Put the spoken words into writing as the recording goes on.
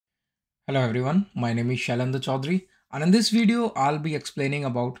Hello everyone, my name is Shailendra Chaudhary, and in this video I'll be explaining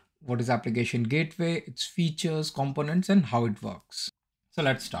about what is Application Gateway, its features, components and how it works. So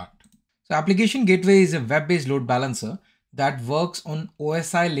let's start. So Application Gateway is a web-based load balancer that works on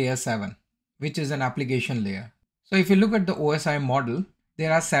OSI layer 7, which is an application layer. So if you look at the OSI model,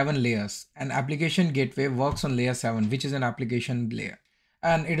 there are 7 layers and Application Gateway works on layer 7, which is an application layer,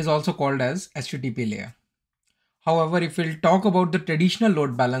 and it is also called as HTTP layer. However, if we'll talk about the traditional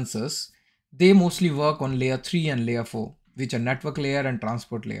load balancers, they mostly work on layer 3 and layer 4, which are network layer and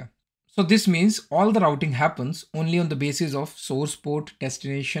transport layer. So this means all the routing happens only on the basis of source port,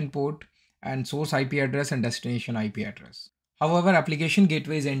 destination port, and source IP address and destination IP address. However, application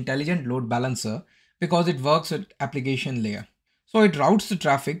gateway is an intelligent load balancer because it works at application layer. So it routes the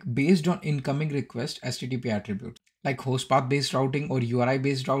traffic based on incoming request HTTP attributes like host path based routing or URI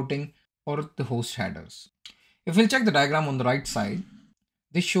based routing or the host headers. If we'll check the diagram on the right side,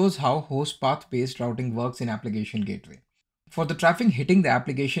 this shows how host path based routing works in application gateway. For the traffic hitting the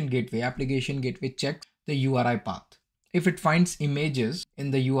application gateway checks the URI path. If it finds images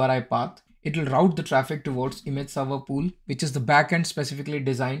in the URI path, it will route the traffic towards image server pool, which is the backend specifically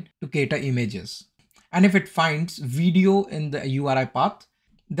designed to cater images. And if it finds video in the URI path,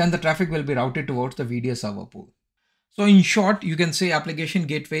 then the traffic will be routed towards the video server pool. So in short, you can say Application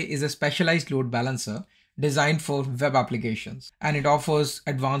Gateway is a specialized load balancer designed for web applications, and it offers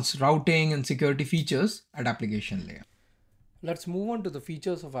advanced routing and security features at application layer. Let's move on to the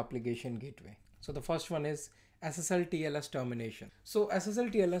features of Application Gateway. So the first one is SSL TLS termination. So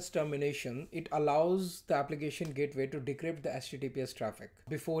SSL TLS termination, it allows the Application Gateway to decrypt the HTTPS traffic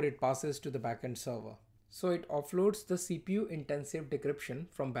before it passes to the backend server. So it offloads the CPU intensive decryption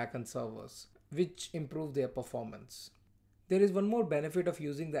from backend servers, which improve their performance. There is one more benefit of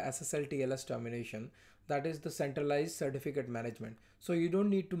using the SSL TLS termination, that is the centralized certificate management. So you don't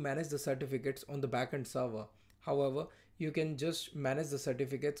need to manage the certificates on the backend server. However, you can just manage the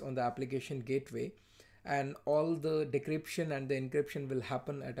certificates on the application gateway, and all the decryption and the encryption will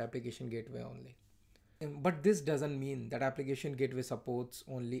happen at application gateway only. But this doesn't mean that application gateway supports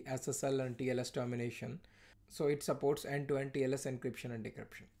only SSL and TLS termination. So it supports end-to-end TLS encryption and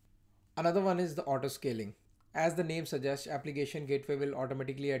decryption. Another one is the autoscaling. As the name suggests, application gateway will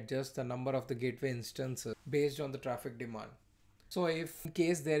automatically adjust the number of the gateway instances based on the traffic demand. So if in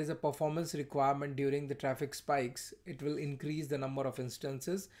case there is a performance requirement during the traffic spikes, it will increase the number of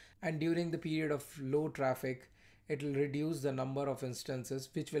instances, and during the period of low traffic, it will reduce the number of instances,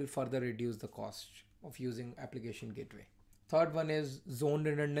 which will further reduce the cost of using application gateway. Third one is zone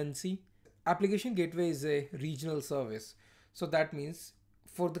redundancy. Application gateway is a regional service. So that means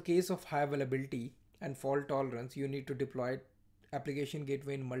for the case of high availability and fault tolerance, you need to deploy application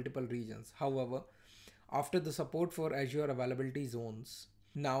gateway in multiple regions. However, after the support for Azure availability zones,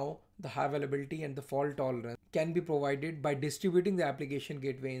 now the high availability and the fault tolerance can be provided by distributing the application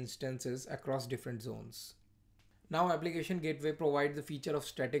gateway instances across different zones. Now application gateway provides the feature of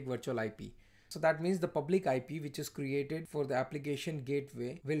static virtual IP. So that means the public IP which is created for the application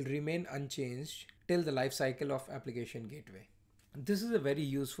gateway will remain unchanged till the life cycle of application gateway. This is a very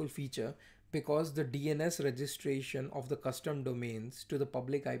useful feature because the DNS registration of the custom domains to the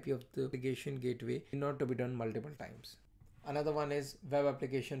public IP of the application gateway need not to be done multiple times. Another one is web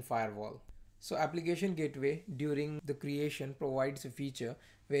application firewall. So application gateway during the creation provides a feature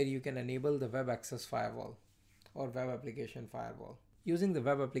where you can enable the web access firewall or web application firewall. Using the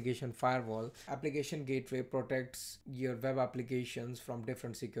web application firewall, application gateway protects your web applications from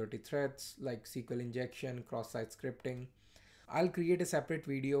different security threats like SQL injection, cross-site scripting. I'll create a separate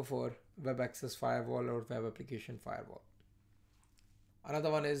video for web access firewall or web application firewall.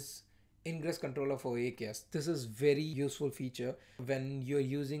 Another one is ingress controller for AKS. This is very useful feature when you're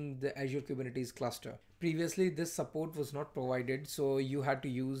using the Azure Kubernetes cluster. Previously, this support was not provided, so you had to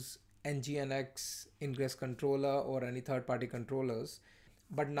use nginx ingress controller or any third-party controllers.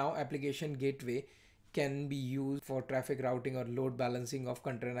 But now application gateway can be used for traffic routing or load balancing of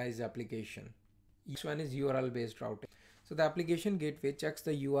containerized application. Each one is URL based routing. So the application gateway checks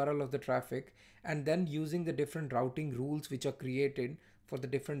the URL of the traffic, and then using the different routing rules which are created for the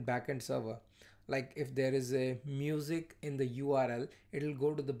different backend server. Like if there is a music in the URL, it will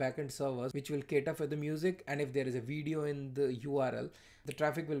go to the backend servers which will cater for the music, and if there is a video in the URL, the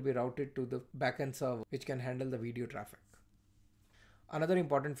traffic will be routed to the backend server which can handle the video traffic. Another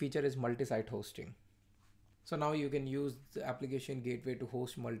important feature is multi-site hosting. So now you can use the application gateway to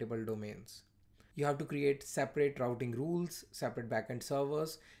host multiple domains. You have to create separate routing rules, separate backend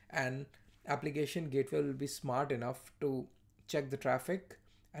servers, and application gateway will be smart enough to check the traffic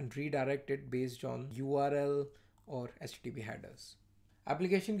and redirect it based on URL or HTTP headers.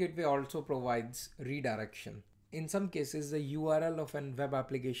 Application Gateway also provides redirection. In some cases, the URL of an web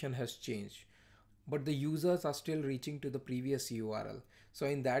application has changed, but the users are still reaching to the previous URL. So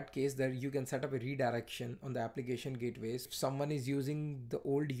in that case, there you can set up a redirection on the application gateways. If someone is using the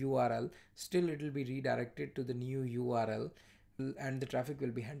old URL, still it will be redirected to the new URL, and the traffic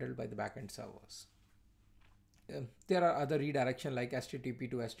will be handled by the backend servers. There are other redirection like HTTP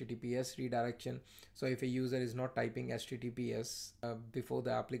to HTTPS redirection. So if a user is not typing HTTPS before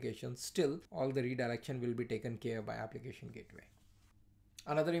the application, still all the redirection will be taken care by application gateway.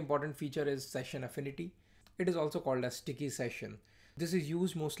 Another important feature is session affinity. It is also called as sticky session. This is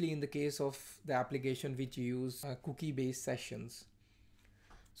used mostly in the case of the application which use cookie-based sessions.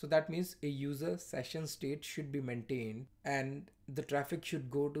 So that means a user session state should be maintained and the traffic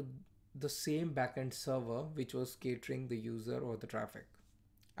should go to the same backend server which was catering the user or the traffic.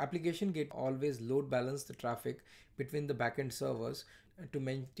 Application Gateway always load balance the traffic between the backend servers. To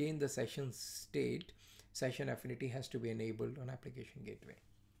maintain the session state, session affinity has to be enabled on Application Gateway.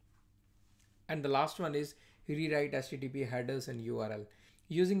 And the last one is rewrite HTTP headers and URL.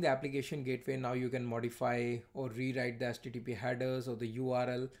 Using the Application Gateway, now you can modify or rewrite the HTTP headers or the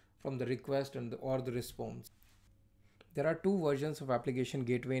URL from the request or the response. There are two versions of Application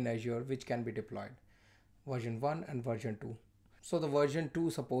Gateway in Azure which can be deployed, version 1 and version 2. So the version 2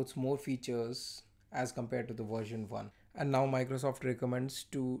 supports more features as compared to the version 1. And now Microsoft recommends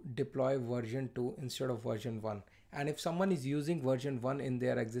to deploy version 2 instead of version 1. And if someone is using version 1 in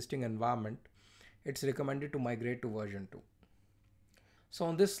their existing environment, it's recommended to migrate to version 2. So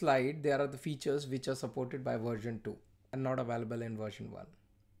on this slide, there are the features which are supported by version 2 and not available in version 1.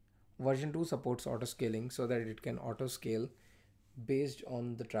 Version 2 supports autoscaling so that it can autoscale based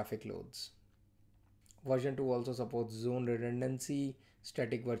on the traffic loads. Version 2 also supports zone redundancy,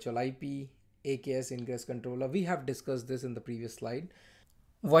 static virtual IP, AKS ingress controller. We have discussed this in the previous slide.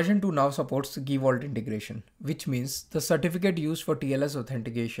 Version 2 now supports the key vault integration, which means the certificate used for TLS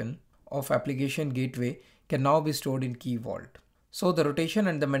authentication of Application Gateway can now be stored in key vault. So the rotation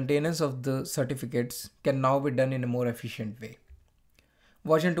and the maintenance of the certificates can now be done in a more efficient way.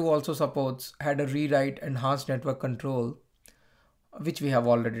 Version 2 also supports header rewrite, enhanced network control, which we have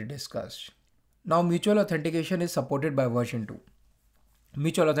already discussed. Now mutual authentication is supported by version 2.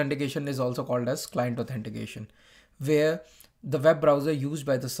 Mutual authentication is also called as client authentication, where the web browser used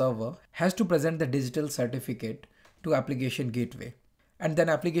by the server has to present the digital certificate to Application Gateway. And then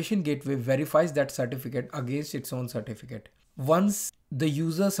Application Gateway verifies that certificate against its own certificate. Once the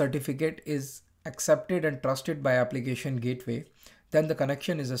user certificate is accepted and trusted by Application Gateway, then the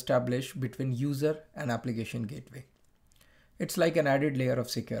connection is established between user and Application Gateway. It's like an added layer of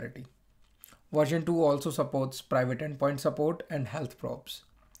security. Version 2 also supports private endpoint support and health probes.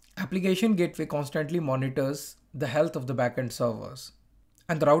 Application Gateway constantly monitors the health of the backend servers,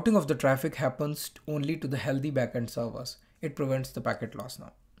 and the routing of the traffic happens only to the healthy backend servers. It prevents the packet loss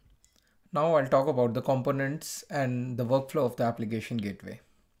now. Now I'll talk about the components and the workflow of the Application Gateway.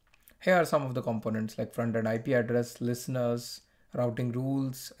 Here are some of the components like front-end IP address, listeners, routing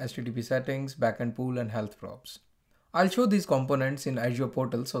rules, HTTP settings, backend pool, and health probes. I'll show these components in Azure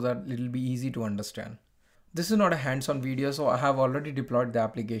portal so that it'll be easy to understand. This is not a hands-on video, so I have already deployed the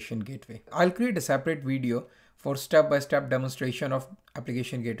Application Gateway. I'll create a separate video for step-by-step demonstration of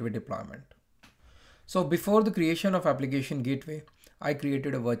Application Gateway deployment. So before the creation of Application Gateway, I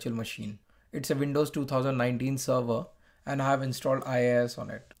created a virtual machine. It's a Windows 2019 server and I have installed IIS on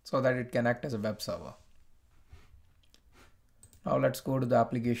it so that it can act as a web server. Now let's go to the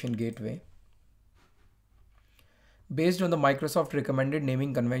Application Gateway. Based on the Microsoft recommended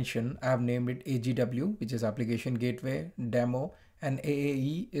naming convention, I have named it AGW, which is Application Gateway Demo, and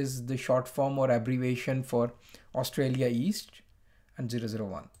AAE is the short form or abbreviation for Australia East, and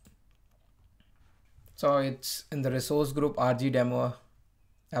 001. So it's in the resource group RG Demo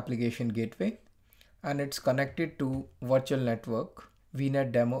Application Gateway, and it's connected to virtual network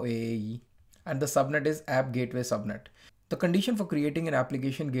VNet Demo AAE, and the subnet is App Gateway Subnet. The condition for creating an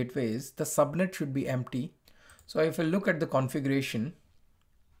Application Gateway is the subnet should be empty. So if you look at the configuration,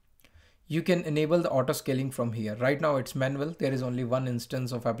 you can enable the auto scaling from here. Right now it's manual. There is only one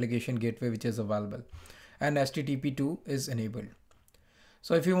instance of Application Gateway which is available, and HTTP2 is enabled.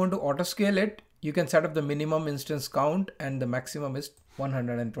 So if you want to auto scale it, you can set up the minimum instance count and the maximum is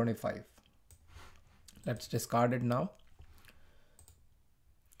 125. Let's discard it now.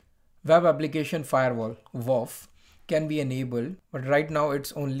 Web Application Firewall, WAF, can be enabled, but right now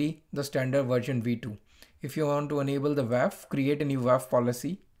it's only the standard version v2. If you want to enable the WAF, create a new WAF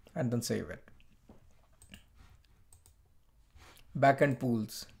policy and then save it. Backend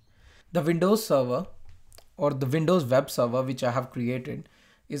pools. The Windows server or the Windows web server which I have created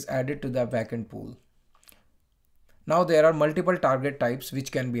is added to the backend pool. Now there are multiple target types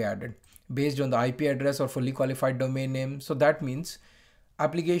which can be added based on the IP address or fully qualified domain name. So that means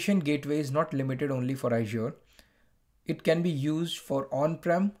application gateway is not limited only for Azure. It can be used for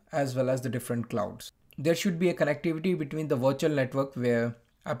on-prem as well as the different clouds. There should be a connectivity between the virtual network where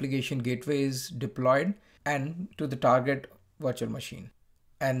application gateway is deployed and to the target virtual machine.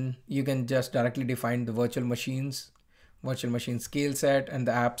 And you can just directly define the virtual machine scale set and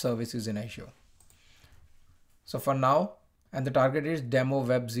the app services in Azure. So for now, and the target is demo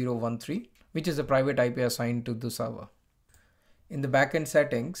web 013, which is a private IP assigned to the server. In the backend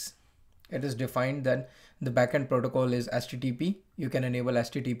settings, it is defined that the backend protocol is HTTP. You can enable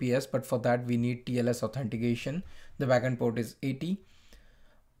HTTPS, but for that we need TLS authentication. The backend port is 80.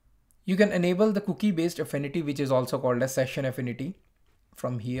 You can enable the cookie-based affinity, which is also called as session affinity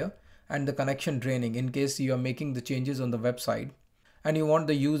from here, and the connection draining in case you are making the changes on the website and you want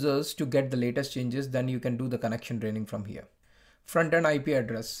the users to get the latest changes, then you can do the connection draining from here. Front-end IP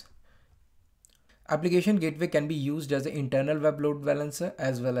address. Application gateway can be used as an internal web load balancer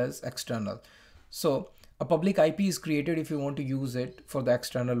as well as external. So a public IP is created if you want to use it for the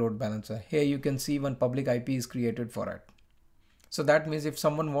external load balancer. Here you can see one public IP is created for it. So that means if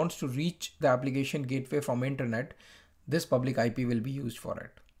someone wants to reach the application gateway from internet, this public IP will be used for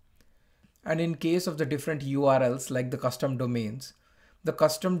it. And in case of the different URLs like the custom domains, the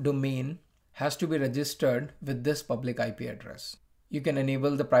custom domain has to be registered with this public IP address. You can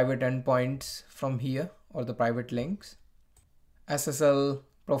enable the private endpoints from here or the private links. SSL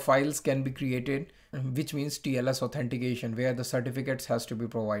profiles can be created, which means TLS authentication, where the certificates has to be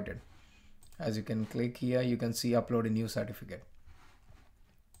provided. As you can click here, you can see upload a new certificate.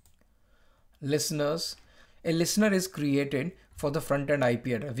 Listeners. A listener is created for the front-end IP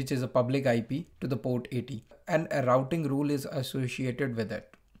address, which is a public IP to the port 80, and a routing rule is associated with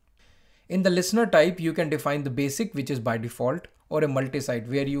it. In the listener type, you can define the basic, which is by default, or a multi-site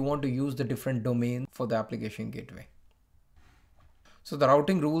where you want to use the different domains for the application gateway. So the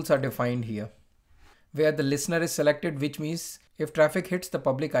routing rules are defined here, where the listener is selected, which means if traffic hits the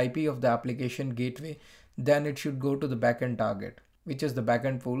public IP of the application gateway, then it should go to the backend target, which is the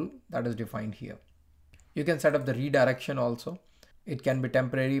backend pool that is defined here. You can set up the redirection also. It can be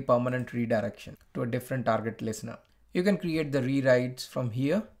temporary, permanent redirection to a different target listener. You can create the rewrites from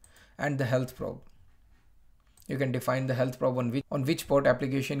here and the health probe. You can define the health probe on which port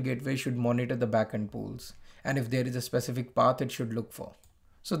application gateway should monitor the backend pools. And if there is a specific path it should look for.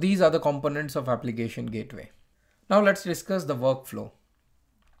 So these are the components of application gateway. Now let's discuss the workflow.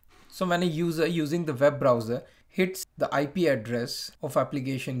 So when a user using the web browser hits the IP address of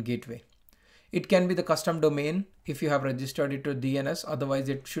application gateway, it can be the custom domain if you have registered it to DNS, otherwise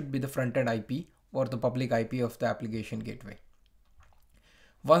it should be the front-end IP or the public IP of the application gateway.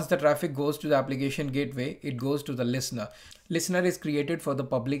 Once the traffic goes to the application gateway, it goes to the listener. Listener is created for the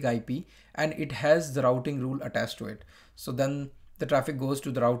public IP and it has the routing rule attached to it. So then the traffic goes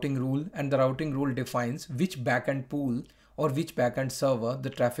to the routing rule and the routing rule defines which backend pool or which backend server the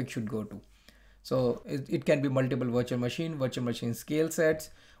traffic should go to. So it can be multiple virtual machine scale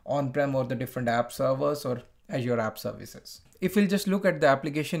sets, on-prem or the different app servers or Azure app services. If we'll just look at the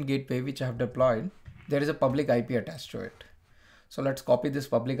application gateway which I have deployed, there is a public IP attached to it. So let's copy this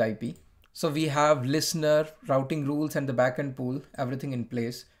public IP. So we have listener, routing rules and the backend pool, everything in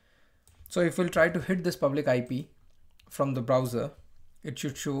place. So if we'll try to hit this public IP from the browser, it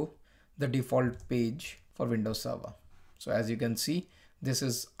should show the default page for Windows Server. So as you can see, this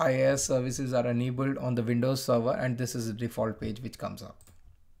is IIS services are enabled on the Windows Server and this is the default page which comes up.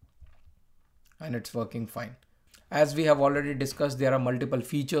 And it's working fine. As we have already discussed, there are multiple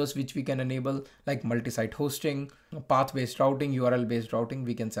features which we can enable like multi-site hosting, path-based routing, URL-based routing,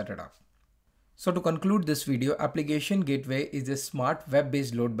 we can set it up. So to conclude this video, Application Gateway is a smart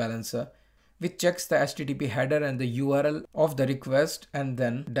web-based load balancer which checks the HTTP header and the URL of the request and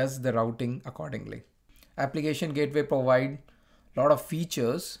then does the routing accordingly. Application Gateway provides a lot of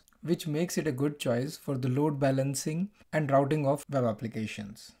features which makes it a good choice for the load balancing and routing of web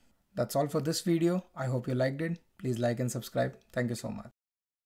applications. That's all for this video. I hope you liked it. Please like and subscribe. Thank you so much.